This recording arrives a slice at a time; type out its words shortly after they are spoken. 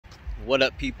What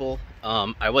up, people?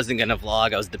 I wasn't gonna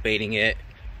vlog, I was debating it,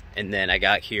 and then I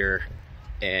got here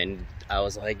and I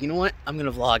was like, you know what, I'm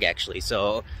gonna vlog actually.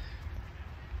 So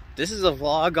this is a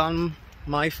vlog on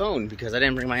my phone because I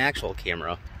didn't bring my actual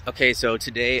camera. Okay, so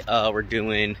today we're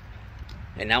doing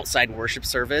an outside worship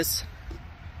service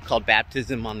called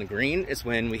Baptism on the Green. It's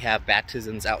when we have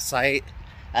baptisms outside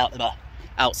on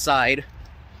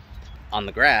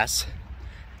the grass.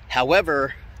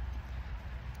 However,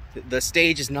 the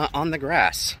stage is not on the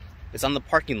grass. It's on the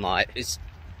parking lot. It's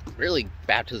really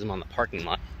baptism on the parking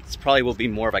lot. This probably will be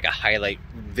more of like a highlight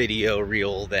video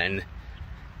reel than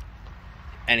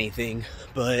anything,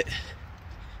 but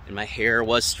and my hair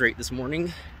was straight this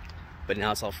morning, but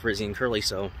now it's all frizzy and curly,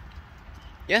 so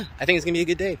yeah, I think it's gonna be a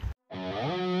good day.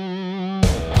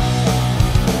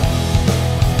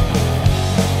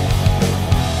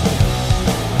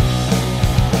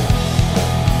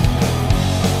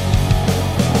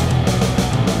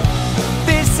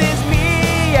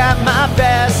 At my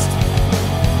best.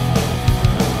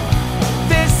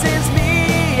 This is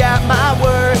me at my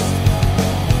worst.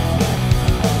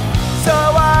 So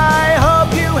I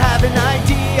hope you have an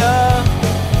idea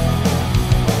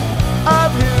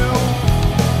of who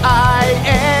I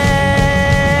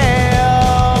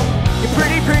am. You're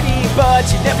pretty, but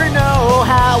you never know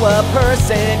how a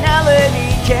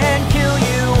personality can kill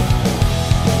you.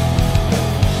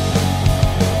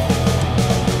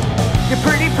 You're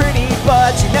pretty,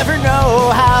 but you never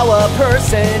know how a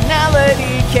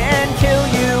personality can kill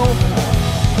you.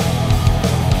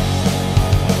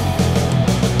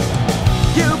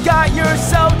 You got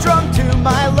yourself drunk to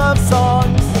my love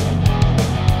songs.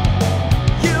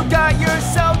 You got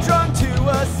yourself drunk to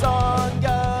a song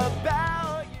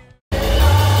about you.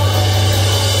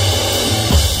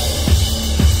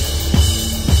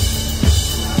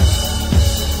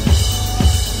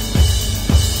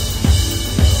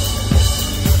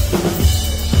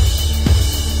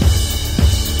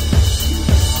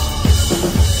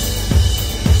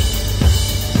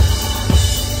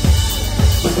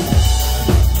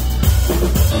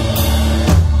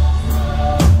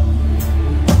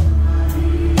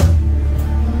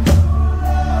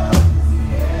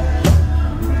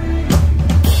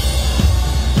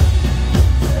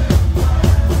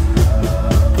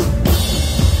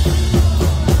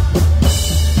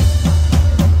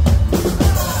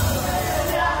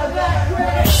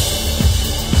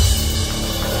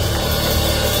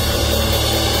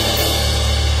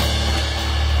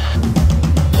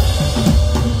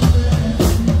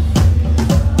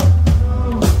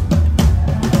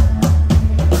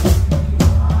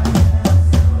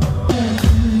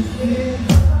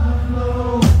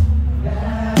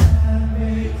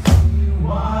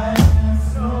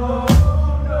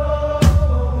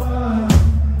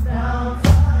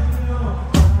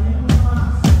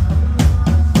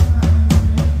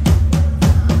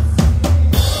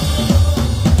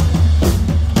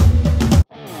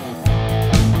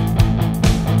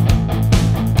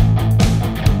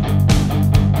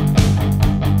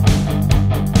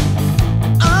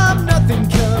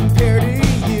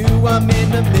 I'm in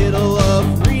the middle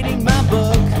of reading my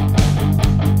book.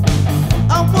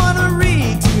 I wanna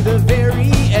read to the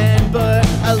very end, but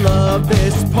I love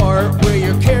this part where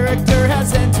your character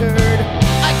has entered.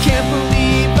 I can't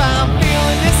believe I'm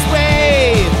feeling this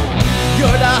way.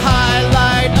 You're the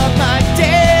highlight of my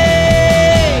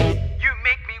day. You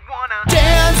make me wanna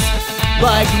dance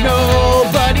like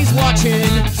nobody's watching,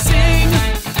 sing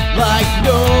like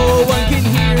no one can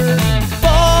hear,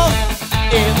 fall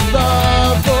in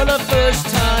love for the first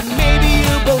time. Maybe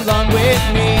you belong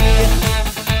with me.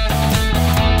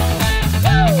 Woo!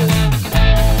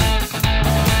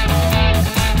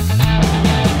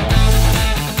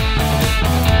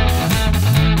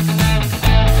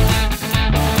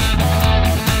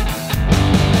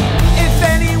 If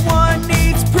anyone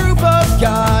needs proof of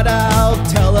God, I'll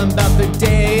tell them about the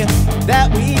day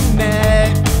that we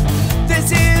met.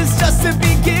 This is just the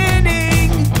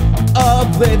beginning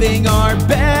of living our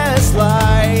best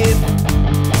life.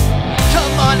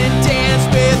 Come on and dance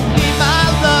with me.